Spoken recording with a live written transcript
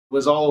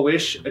Was all a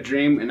wish, a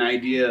dream, an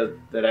idea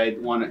that I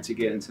wanted to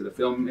get into the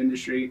film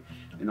industry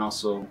and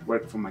also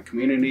work for my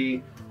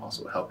community,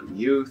 also helping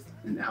youth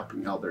and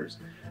helping elders.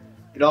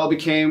 It all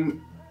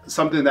became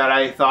something that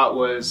I thought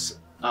was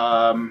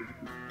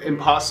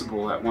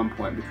impossible at one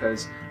point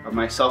because of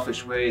my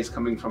selfish ways,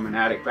 coming from an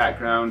addict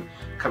background,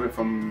 coming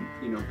from,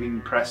 being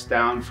pressed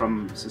down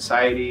from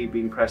society,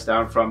 being pressed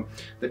down from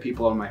the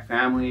people in my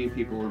family,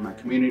 people in my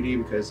community,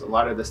 because a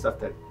lot of the stuff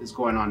that is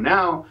going on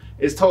now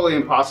is totally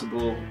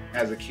impossible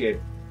as a kid,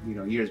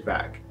 years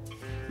back.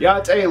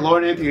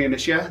 Loren Anthony.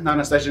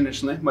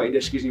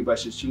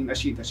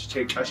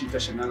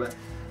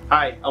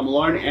 Hi, I'm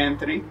Loren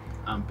Anthony.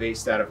 I'm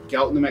based out of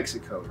Gallup, New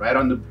Mexico, right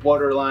on the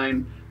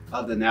borderline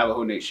of the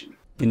Navajo Nation.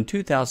 In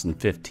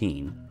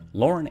 2015,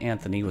 Loren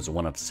Anthony was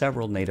one of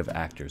several Native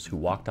actors who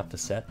walked off the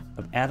set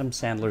of Adam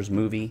Sandler's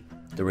movie,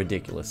 The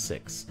Ridiculous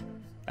Six,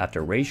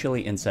 after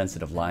racially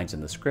insensitive lines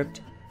in the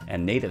script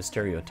and Native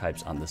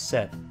stereotypes on the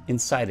set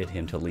incited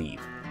him to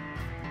leave.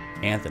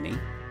 Anthony,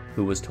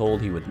 who was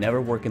told he would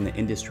never work in the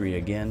industry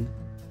again,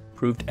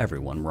 proved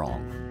everyone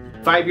wrong.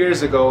 5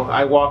 years ago,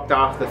 I walked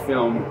off the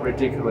film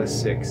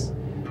Ridiculous Six.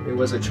 It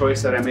was a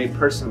choice that I made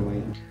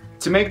personally.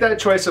 To make that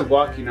choice of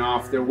walking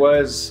off, there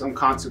was some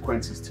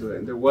consequences to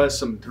it. There was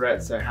some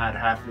threats that had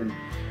happened.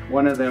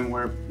 One of them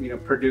were,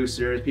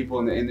 producers, people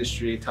in the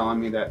industry telling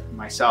me that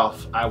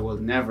I will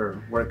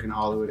never work in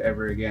Hollywood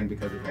ever again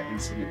because of that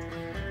incident.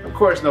 Of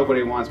course,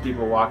 nobody wants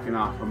people walking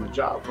off from a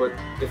job, but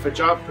if a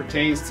job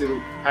pertains to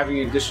having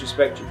you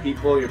disrespect your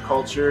people, your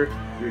culture,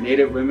 your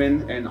Native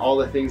women, and all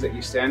the things that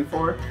you stand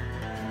for,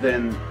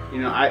 then,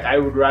 I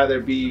would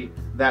rather be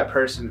that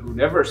person who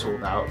never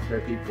sold out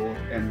their people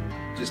and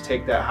just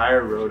take that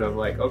higher road of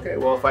like, okay,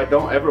 well, if I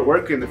don't ever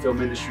work in the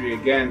film industry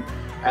again,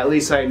 at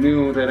least I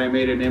knew that I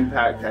made an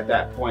impact at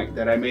that point,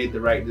 that I made the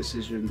right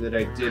decision, that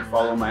I did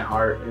follow my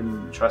heart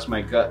and trust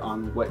my gut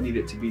on what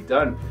needed to be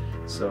done.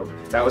 So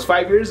that was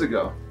 5 years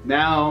ago.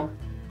 Now,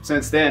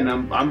 since then,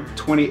 I'm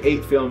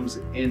 28 films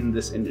in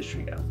this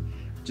industry now.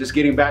 Just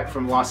getting back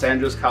from Los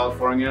Angeles,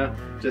 California,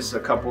 just a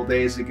couple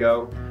days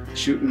ago,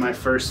 shooting my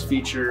first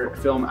feature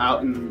film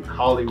out in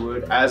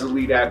Hollywood as a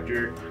lead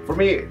actor. For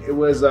me, it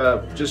was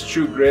just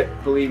true grit,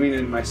 believing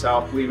in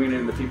myself, believing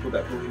in the people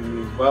that believe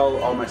in me as well,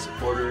 all my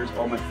supporters,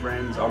 all my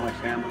friends, all my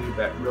family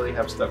that really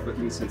have stuck with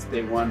me since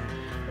day one.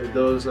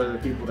 Those are the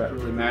people that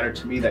really matter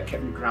to me, that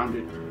kept me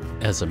grounded.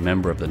 As a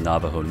member of the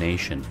Navajo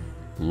Nation,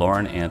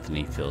 Loren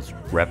Anthony feels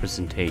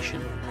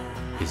representation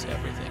is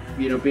everything.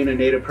 Being a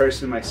Native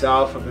person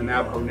myself of the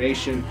Navajo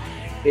Nation,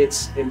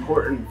 it's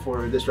important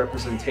for this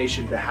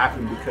representation to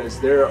happen because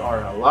there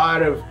are a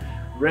lot of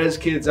res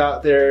kids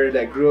out there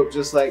that grew up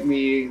just like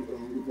me,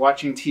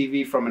 watching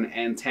TV from an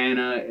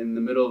antenna in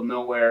the middle of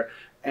nowhere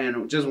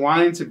and just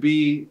wanting to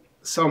be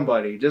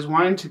somebody, just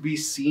wanting to be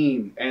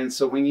seen. And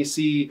so when you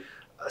see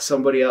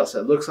somebody else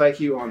that looks like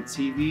you on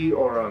TV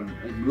or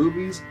in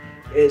movies,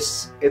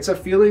 it's a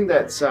feeling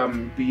that's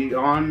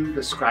beyond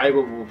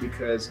describable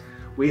because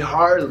we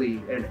hardly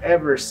and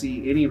ever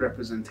see any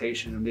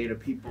representation of Native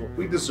people.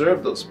 We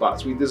deserve those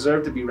spots. We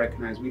deserve to be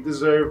recognized. We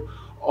deserve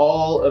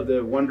all of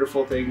the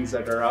wonderful things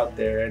that are out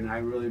there, and I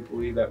really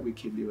believe that we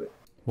can do it.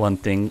 One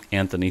thing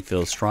Anthony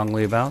feels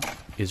strongly about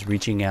is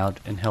reaching out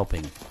and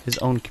helping his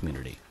own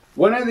community.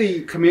 One of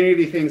the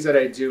community things that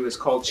I do is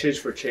called Chij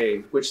for Che,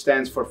 which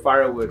stands for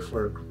firewood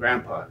for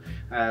grandpa.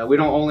 We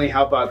don't only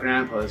help out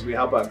grandpas, we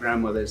help out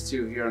grandmothers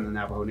too here on the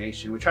Navajo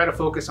Nation. We try to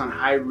focus on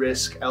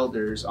high-risk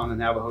elders on the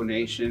Navajo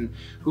Nation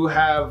who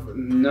have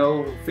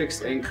no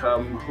fixed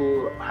income,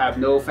 who have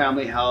no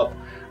family help,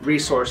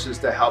 resources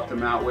to help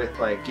them out with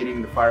like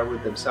getting the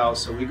firewood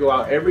themselves. So we go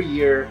out every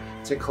year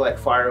to collect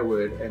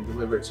firewood and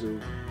deliver it to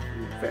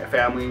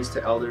families,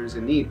 to elders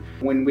in need.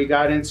 When we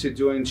got into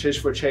doing Chij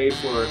for Che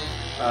for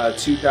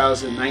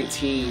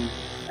 2019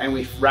 and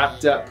we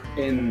wrapped up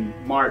in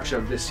March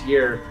of this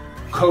year,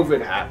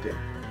 COVID happened.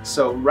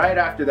 So right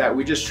after that,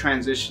 we just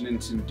transitioned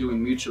into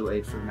doing mutual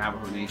aid for the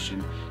Navajo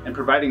Nation. And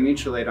providing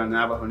mutual aid on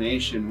Navajo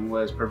Nation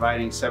was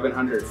providing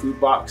 700 food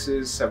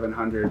boxes,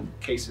 700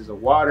 cases of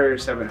water,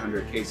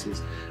 700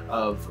 cases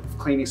of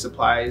cleaning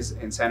supplies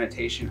and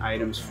sanitation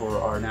items for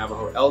our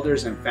Navajo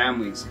elders and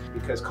families.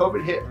 Because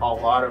COVID hit a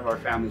lot of our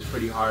families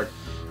pretty hard.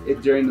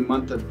 During the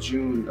month of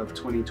June of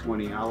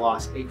 2020, I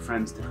lost 8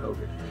 friends to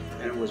COVID,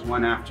 and it was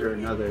one after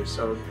another.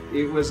 So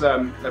it was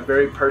a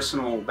very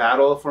personal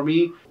battle for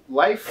me.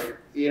 Life,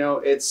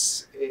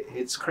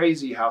 it's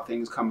crazy how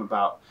things come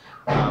about.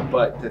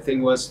 But the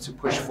thing was to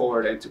push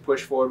forward, and to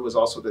push forward was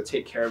also to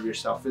take care of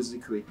yourself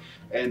physically.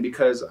 And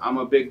because I'm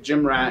a big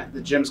gym rat,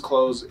 the gyms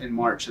close in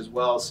March as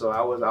well. So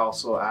I was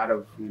also out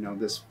of,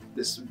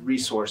 this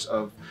resource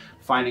of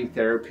finding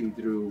therapy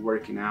through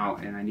working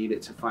out, and I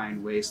needed to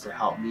find ways to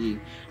help me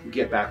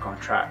get back on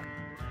track.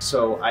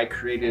 So I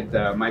created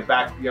my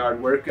backyard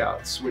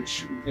workouts,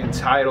 which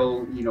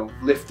entitle, you know,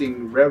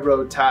 lifting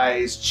railroad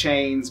ties,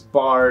 chains,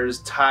 bars,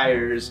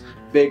 tires,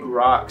 big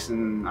rocks,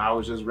 and I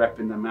was just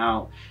repping them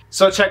out.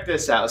 So check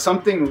this out.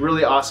 Something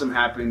really awesome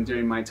happened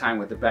during my time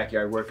with the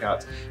backyard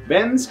workouts.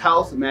 Men's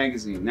Health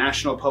magazine,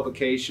 national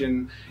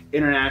publication,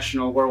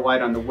 international,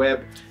 worldwide on the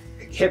web,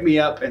 hit me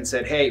up and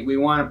said, hey, we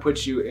want to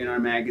put you in our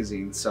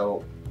magazine.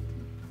 So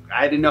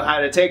I didn't know how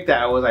to take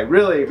that. I was like,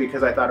 really?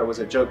 Because I thought it was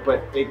a joke,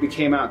 but it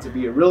became out to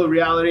be a real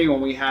reality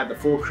when we had the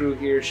full crew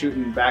here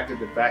shooting back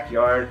at the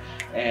backyard,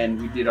 and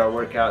we did our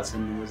workouts,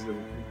 and it was the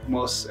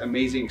most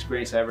amazing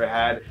experience I ever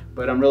had.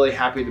 But I'm really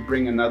happy to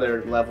bring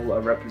another level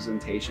of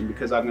representation,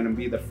 because I'm going to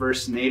be the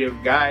first Native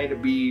guy to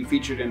be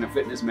featured in a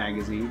fitness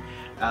magazine,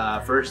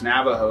 first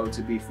Navajo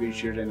to be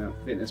featured in a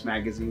fitness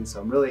magazine.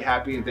 So I'm really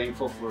happy and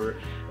thankful for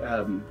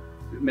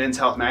Men's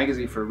Health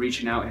magazine for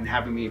reaching out and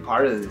having me a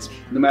part of this.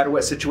 No matter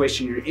what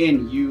situation you're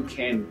in, you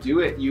can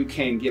do it. You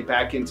can get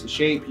back into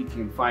shape. You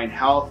can find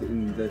health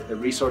in the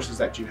resources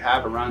that you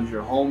have around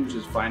your home.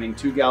 Just finding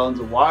 2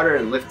 gallons of water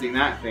and lifting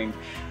that thing.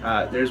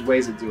 There's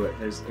ways to do it.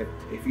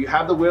 If you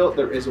have the will,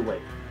 there is a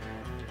way.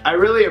 I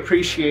really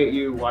appreciate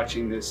you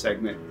watching this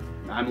segment.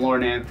 I'm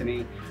Loren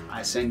Anthony.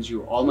 I send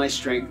you all my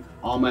strength,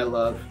 all my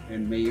love,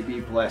 and may you be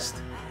blessed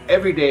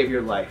every day of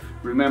your life.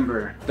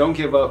 Remember, don't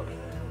give up.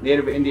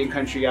 Native Indian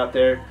country out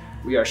there,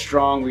 we are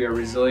strong, we are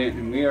resilient,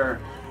 and we are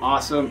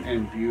awesome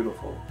and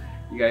beautiful.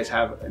 You guys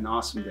have an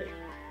awesome day.